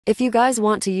If you guys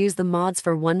want to use the mods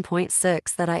for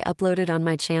 1.6 that I uploaded on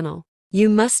my channel, you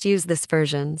must use this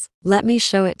versions. Let me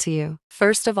show it to you.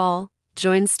 First of all,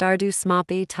 join Stardew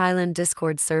Smapi Thailand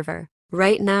Discord server.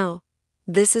 Right now,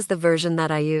 this is the version that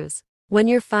I use. When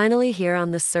you're finally here on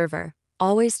this server,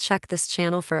 always check this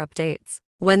channel for updates.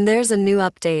 When there's a new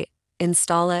update,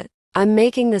 install it. I'm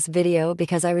making this video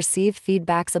because I received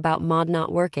feedbacks about mod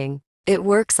not working. It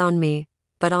works on me,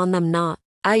 but on them not.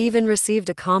 I even received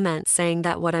a comment saying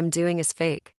that what I'm doing is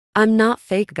fake. I'm not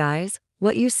fake, guys.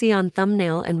 What you see on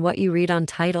thumbnail and what you read on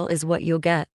title is what you'll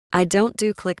get. I don't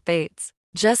do clickbaits.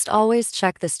 Just always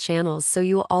check this channel so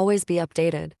you'll always be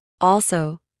updated.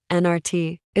 Also,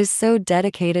 NRT is so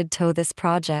dedicated to this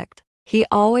project. He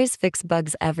always fix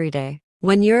bugs every day.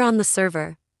 When you're on the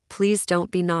server, please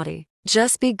don't be naughty.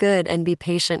 Just be good and be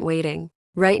patient waiting.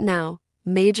 Right now,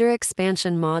 major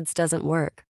expansion mods doesn't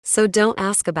work, so don't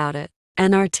ask about it.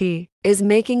 NRT is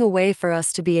making a way for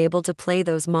us to be able to play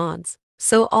those mods.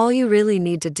 So all you really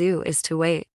need to do is to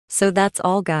wait. So that's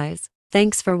all, guys.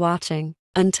 Thanks for watching.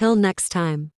 Until next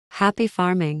time, happy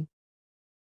farming.